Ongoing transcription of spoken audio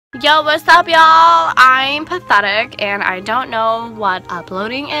Yo, what's up, y'all? I'm pathetic and I don't know what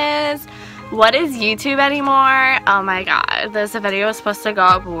uploading is. What is YouTube anymore? Oh my god, this video was supposed to go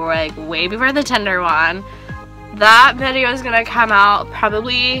up like way before the Tinder one. That video is gonna come out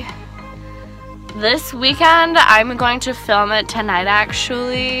probably this weekend. I'm going to film it tonight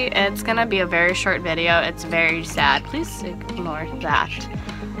actually. It's gonna be a very short video. It's very sad. Please ignore that.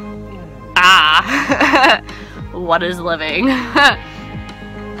 Ah, what is living?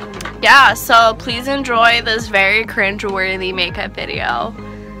 Yeah, so please enjoy this very cringe-worthy makeup video.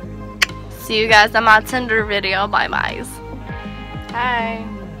 See you guys on my Tinder video. Bye, guys. Hi.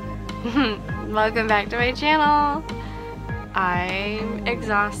 Welcome back to my channel. I'm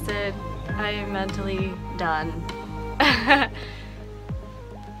exhausted. I am mentally done.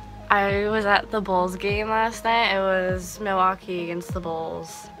 I was at the Bulls game last night. It was Milwaukee against the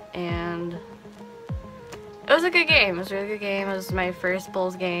Bulls, and it was a good game. It was a really good game. It was my first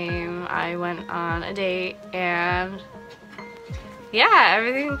Bulls game. I went on a date and yeah,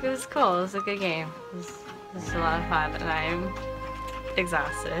 everything was cool. It was a good game. It was a lot of fun and I'm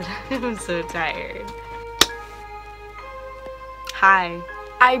exhausted. I'm so tired. Hi.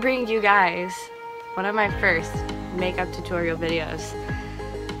 I bring you guys one of my first makeup tutorial videos.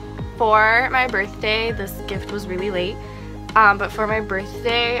 For my birthday, this gift was really late. But for my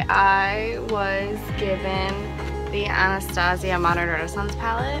birthday, I was given the Anastasia Modern Renaissance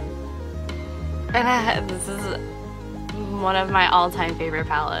palette. And this is one of my all-time favorite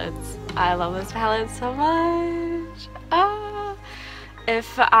palettes. I love this palette so much.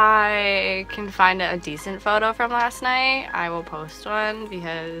 If I can find a decent photo from last night, I will post one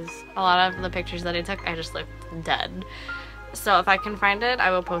because a lot of the pictures that I took, I just looked dead. So if I can find it,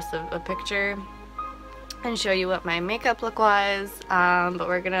 I will post a picture and show you what my makeup look was, but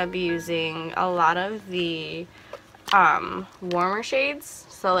we're gonna be using a lot of the warmer shades,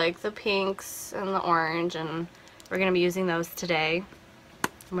 so like the pinks and the orange, and we're gonna be using those today.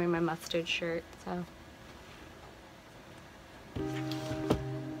 I'm wearing my mustard shirt, so.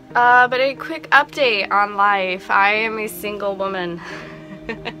 But a quick update on life. I am a single woman.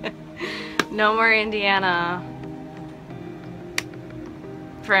 No more Indiana.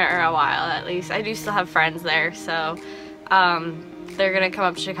 For a while at least. I do still have friends there, so they're gonna come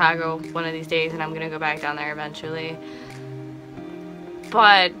up to Chicago one of these days and I'm gonna go back down there eventually.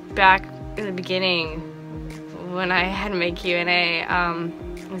 But back in the beginning when I had my Q&A,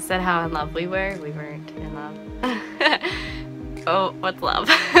 I said how in love we were. We weren't in love. Oh, what's love?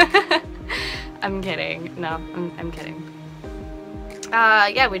 I'm kidding. No, I'm kidding.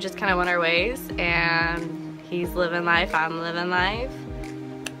 Yeah, we just kind of went our ways and he's living life, I'm living life.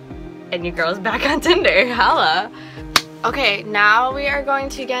 And your girl's back on Tinder. Holla. Okay, now we are going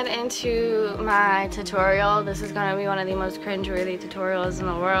to get into my tutorial. This is going to be one of the most cringe-worthy tutorials in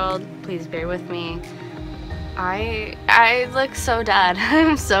the world. Please bear with me. I look so dead.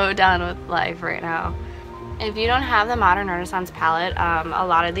 I'm so done with life right now. If you don't have the Modern Renaissance palette, a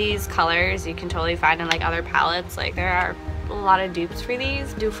lot of these colors you can totally find in like other palettes. Like there are a lot of dupes for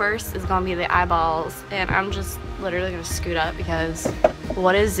these. Do first is going to be the eyeballs, and I'm just literally going to scoot up because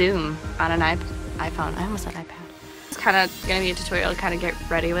what is zoom on an iPhone? I almost said iPad. It's kind of going to be a tutorial to kind of get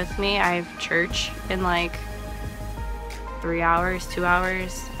ready with me. I have church in like 3 hours, 2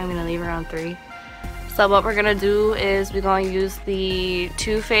 hours. I'm going to leave around 3. So what we're going to do is we're going to use the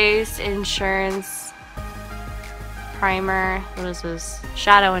Too Faced Insurance Primer. What is this?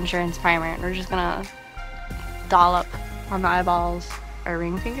 Shadow Insurance Primer. And we're just going to dollop on the eyeballs our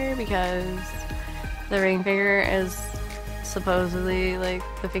ring finger because the ring finger is supposedly like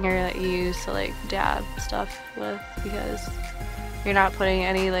the finger that you use to like dab stuff with because you're not putting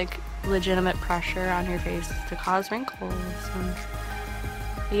any like legitimate pressure on your face to cause wrinkles.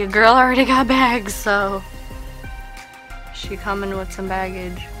 And your girl already got bags, so she coming with some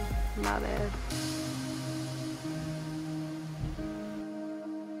baggage. My bad.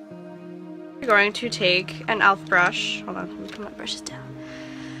 We're going to take an e.l.f. brush. Hold on, let me put my brushes down.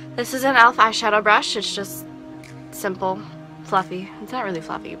 This is an e.l.f. eyeshadow brush. It's just simple, fluffy. It's not really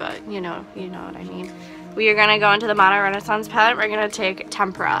fluffy, but you know what I mean. We are gonna go into the Modern Renaissance palette. We're gonna take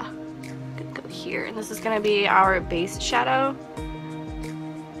Tempera. I'm gonna go here, and this is gonna be our base shadow.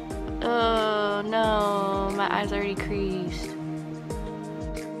 Oh no, my eyes already creased.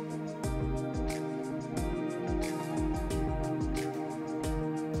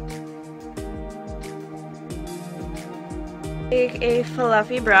 Take a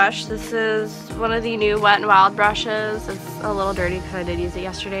fluffy brush. This is one of the new Wet n Wild brushes. It's a little dirty because I did use it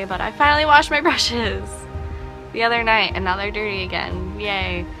yesterday, but I finally washed my brushes the other night and now they're dirty again.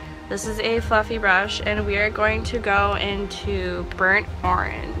 Yay. This is a fluffy brush, and we are going to go into burnt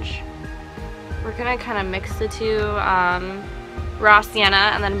orange. We're gonna kind of mix the two, raw sienna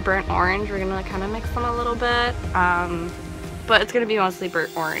and then burnt orange. We're gonna kind of mix them a little bit, but it's gonna be mostly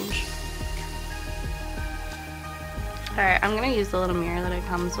burnt orange. Alright, I'm gonna use the little mirror that it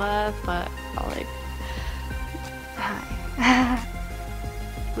comes with, but I'll like, hi.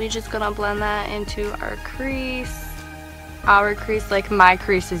 We're just gonna blend that into our crease. Our crease, like my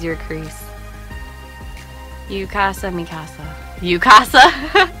crease is your crease. You casa, mi casa. You casa?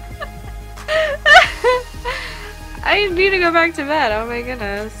 I need to go back to bed, oh my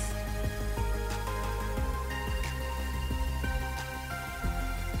goodness.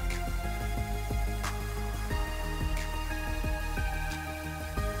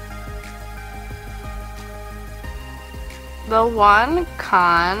 The one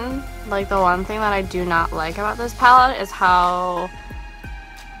con, like the one thing that I do not like about this palette is how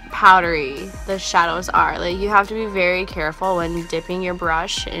powdery the shadows are. Like you have to be very careful when dipping your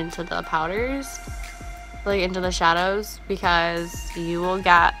brush into the powders, like into the shadows, because you will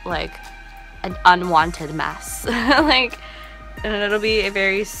get like an unwanted mess. Like, and it'll be a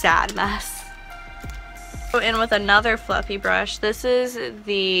very sad mess. Go in with another fluffy brush. This is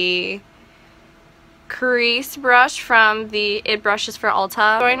the crease brush from the It Brushes for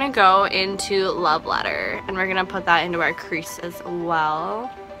Ulta. We're going to go into Love Letter, and we're going to put that into our crease as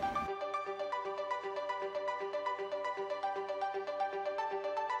well.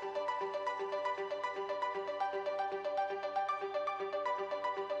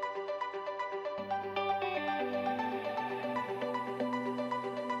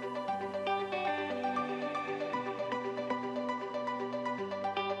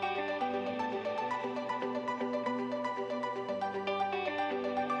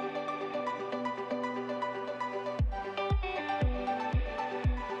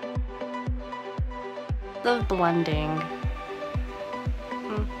 The blending.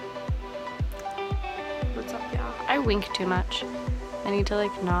 What's up, y'all? I wink too much. I need to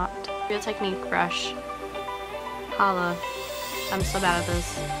like not. Real technique brush. Holla. I'm so bad at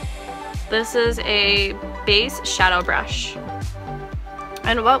this. This is a base shadow brush.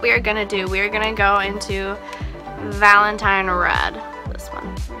 And what we are gonna do, we are gonna go into Valentine Red. This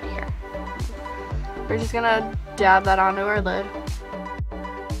one right here. We're just gonna dab that onto our lid.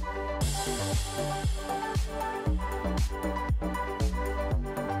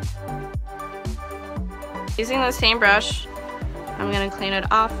 Using the same brush, I'm gonna clean it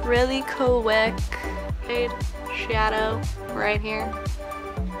off really quick. Shadow right here.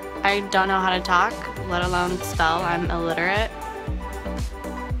 I don't know how to talk, let alone spell. I'm illiterate.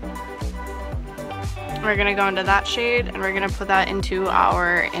 We're gonna go into that shade, and we're gonna put that into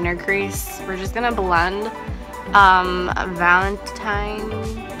our inner crease. We're just gonna blend Valentine.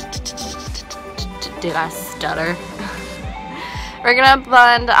 Did I stutter? We're gonna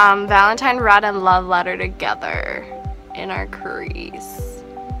blend Valentine Red and Love Letter together in our crease.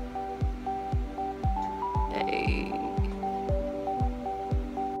 Hey.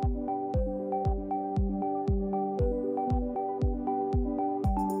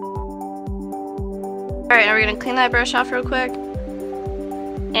 Alright, now we're gonna clean that brush off real quick.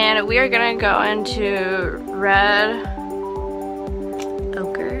 And we are gonna go into Red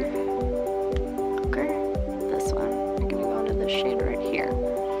Ochre. Shade right here,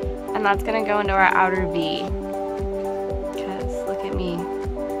 and that's gonna go into our outer V, because look at me,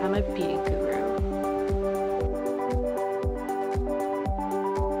 I'm a beauty guru.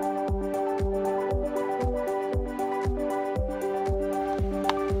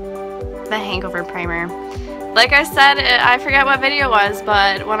 The Hangover primer, like I said, I forget what video it was,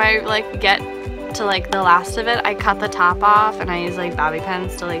 but when I like get to like the last of it, I cut the top off and I use like bobby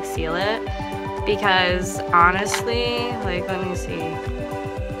pins to like seal it. Because honestly, like, let me see.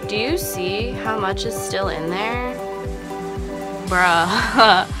 Do you see how much is still in there?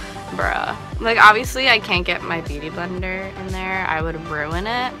 Bruh. Bruh. Like, obviously, I can't get my beauty blender in there. I would ruin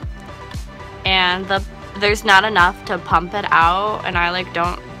it. And there's not enough to pump it out. And I, like,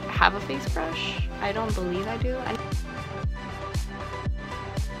 don't have a face brush. I don't believe I do.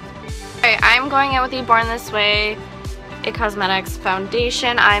 Alright, I'm going in with the Born This Way It Cosmetics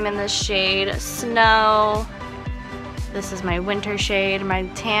foundation. I'm in the shade Snow. This is my winter shade. My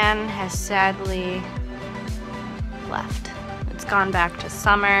tan has sadly left. It's gone back to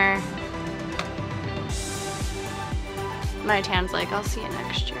summer. My tan's like, I'll see you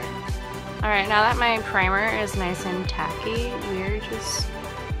next year. Alright, now that my primer is nice and tacky, we're just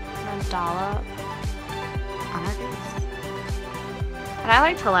gonna dollop on our face. And I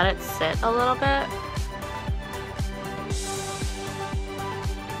like to let it sit a little bit.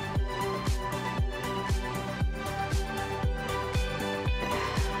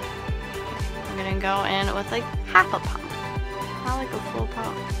 gonna go in with like half a pump, not like a full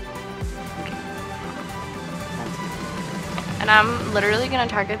pump. Okay. And I'm literally gonna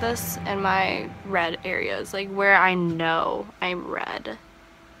target this in my red areas, like where I know I'm red.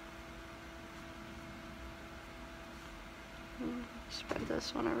 Spread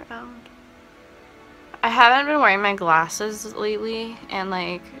this one around. I haven't been wearing my glasses lately, and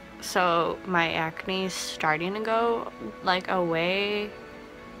like, so my acne is starting to go like away,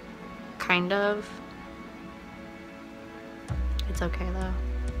 kind of. It's okay though.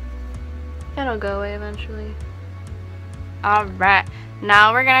 It'll go away eventually. Alright,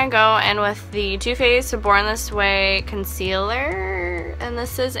 now we're gonna go in with the Too Faced Born This Way concealer, and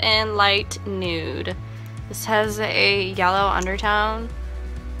this is in light nude. This has a yellow undertone,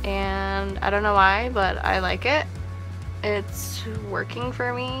 and I don't know why, but I like it. It's working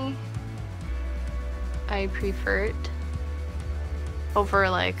for me. I prefer it over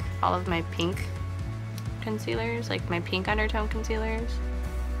like all of my pink concealers, like my pink undertone concealers.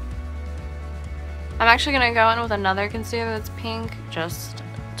 I'm actually gonna go in with another concealer that's pink, just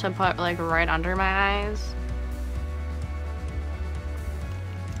to put like right under my eyes.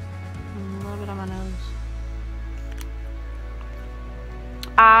 A little bit on my nose.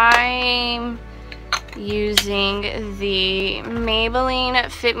 I'm using the Maybelline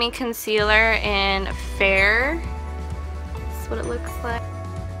Fit Me Concealer in Fair. This is what it looks like.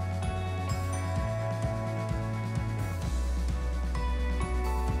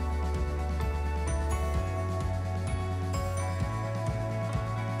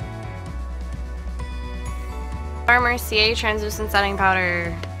 Mercier Translucent Setting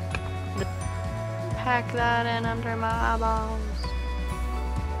Powder. Pack that in under my eyeballs.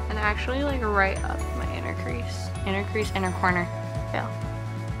 And actually like right up my inner crease, inner corner. Yeah.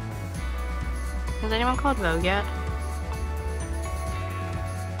 Has anyone called Vogue yet?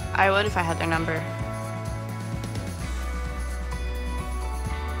 I would if I had their number.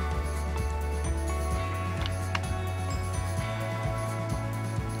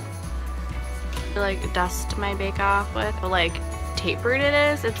 Like dust my bake off with, but like tapered it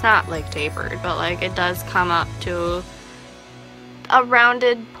is. It's not like tapered, but like it does come up to a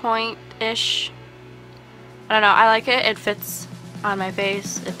rounded point-ish. I don't know, I like it. It fits on my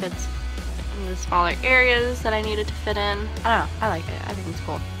face. It fits in the smaller areas that I need it to fit in. I don't know, I like it. I think it's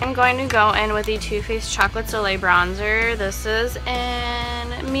cool. I'm going to go in with the Too Faced Chocolate Soleil Bronzer. This is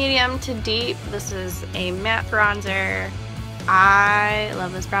in medium to deep. This is a matte bronzer. I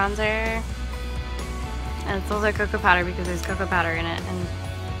love this bronzer. And it smells like cocoa powder because there's cocoa powder in it,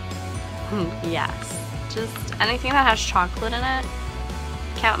 and yes, just anything that has chocolate in it,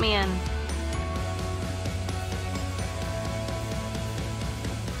 count me in.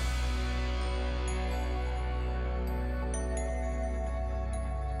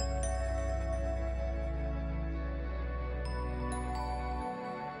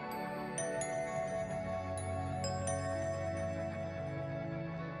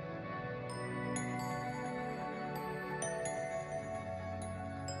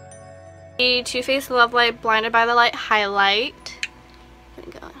 The Too Faced Love Light Blinded by the Light highlight. I'm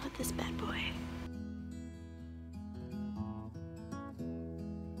gonna go in with this bad boy.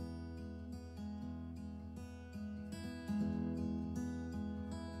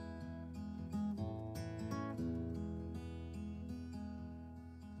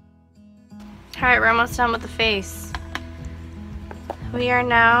 Alright, we're almost done with the face. We are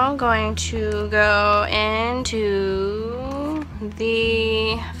now going to go into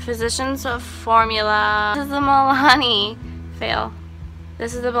the Physicians Formula. This is the Milani fail.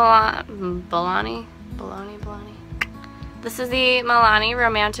 This is the Bologna. This is the Milani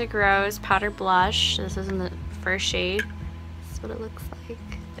Romantic Rose Powder Blush. This is in the first shade. This is what it looks like.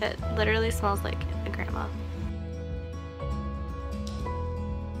 It literally smells like a grandma.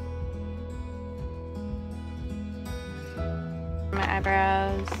 My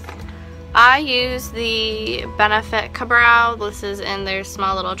eyebrows. I use the Benefit Ka-Brow. This is in their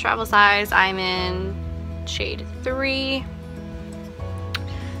small little travel size. I'm in shade 3.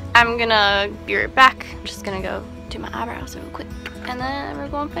 I'm gonna be right back. I'm just gonna go do my eyebrows real quick, and then we're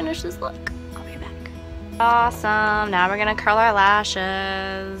gonna finish this look. I'll be back. Awesome. Now we're gonna curl our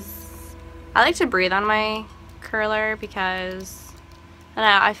lashes. I like to breathe on my curler because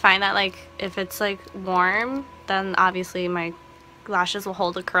I find that like if it's like warm, then obviously my lashes will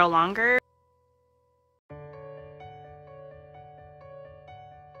hold a curl longer.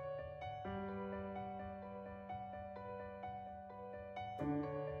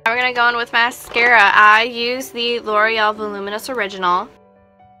 Now we're gonna go in with mascara. I use the L'Oreal Voluminous Original.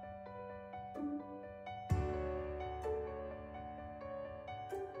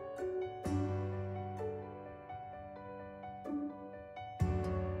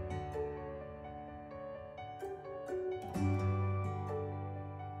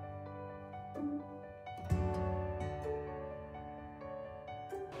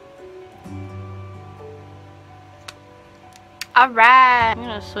 Alright. I'm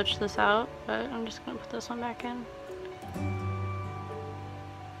gonna switch this out, but I'm just gonna put this one back in.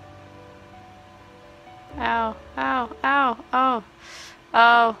 Ow, ow, ow, oh.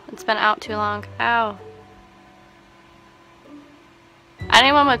 Oh, it's been out too long. Ow.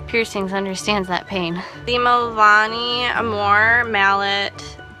 Anyone with piercings understands that pain. The Milani Amore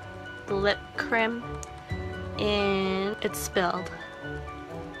Mallet Lip Crim, and it's spilled.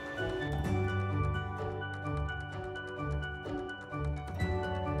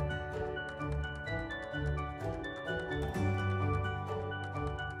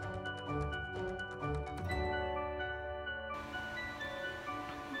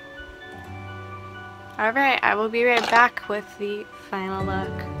 Alright, I will be right back with the final look.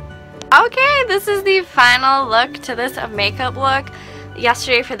 Okay, this is the final look to this makeup look.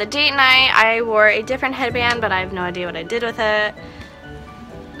 Yesterday for the date night, I wore a different headband, but I have no idea what I did with it.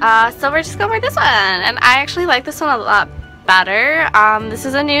 So we're just gonna wear this one, and I actually like this one a lot better. This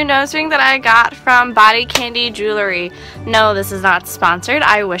is a new nose ring that I got from Body Candy Jewelry. No, this is not sponsored.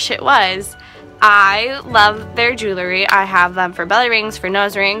 I wish it was. I love their jewelry. I have them for belly rings, for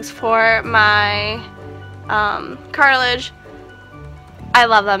nose rings, for my cartilage. I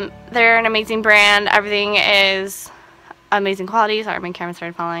love them. They're an amazing brand. Everything is amazing quality. Sorry, my camera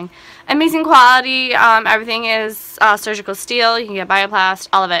started falling. Amazing quality. Everything is surgical steel. You can get bioplast,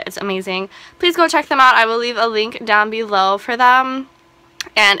 all of it. It's amazing. Please go check them out. I will leave a link down below for them.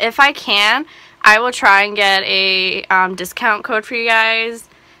 And if I can, I will try and get a discount code for you guys.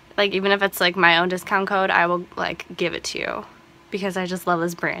 Like, even if it's like my own discount code, I will like give it to you because I just love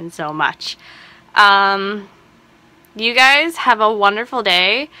this brand so much. You guys have a wonderful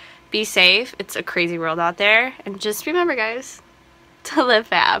day. Be safe. It's a crazy world out there. And just remember, guys, to live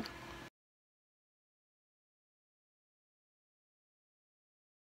fab.